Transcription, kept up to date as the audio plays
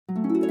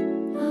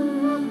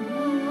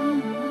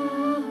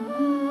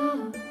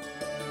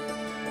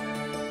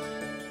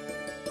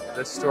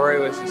The story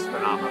was just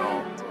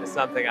phenomenal. It's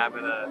something I'm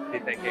going to be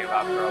thinking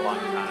about for a long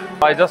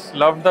time. I just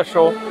loved the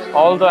show.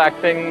 All the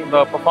acting,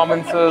 the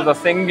performances, the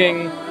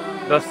singing,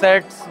 the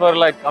sets were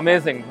like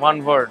amazing.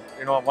 One word,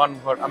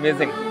 one word,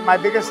 amazing. My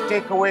biggest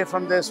takeaway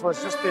from this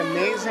was just the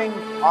amazing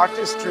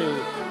artistry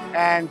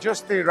and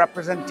just the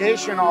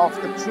representation of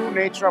the true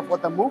nature of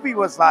what the movie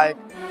was like.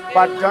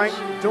 But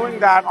doing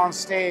that on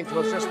stage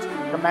was just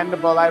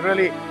commendable. I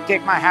really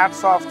take my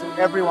hats off to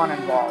everyone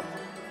involved.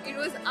 It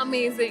was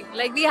amazing.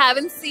 Like, we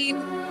haven't seen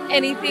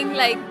anything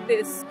like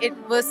this. It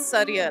was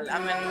surreal. I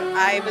mean,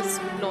 I was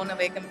blown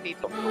away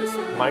completely. It's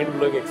a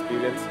mind-blowing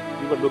experience.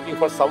 We were looking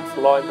for some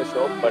flaw in the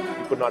show, but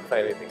we could not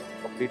find anything.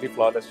 Completely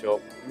flawless show.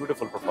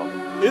 Beautiful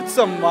performance. It's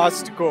a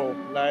must go.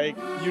 Like,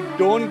 you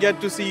don't get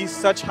to see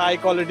such high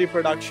quality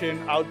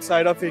production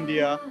outside of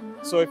India.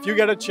 So if you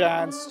get a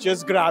chance,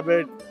 just grab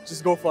it.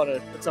 Just go for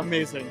it. It's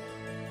amazing.